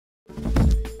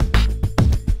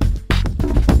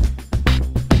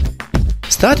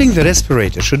Starting the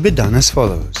respirator should be done as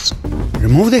follows.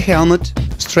 Remove the helmet,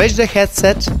 stretch the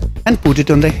headset and put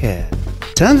it on the head.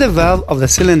 Turn the valve of the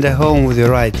cylinder home with your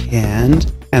right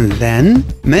hand and then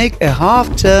make a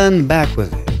half turn back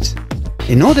with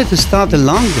it. In order to start the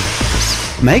lung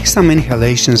device, make some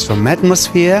inhalations from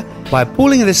atmosphere by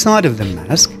pulling the side of the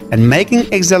mask and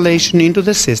making exhalation into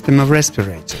the system of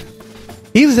respirator.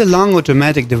 If the lung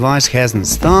automatic device hasn't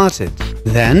started,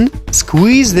 then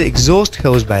squeeze the exhaust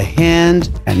hose by hand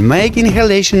and make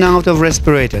inhalation out of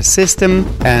respirator system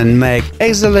and make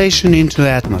exhalation into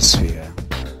atmosphere.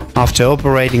 After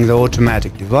operating the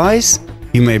automatic device,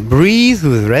 you may breathe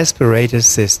with respirator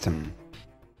system.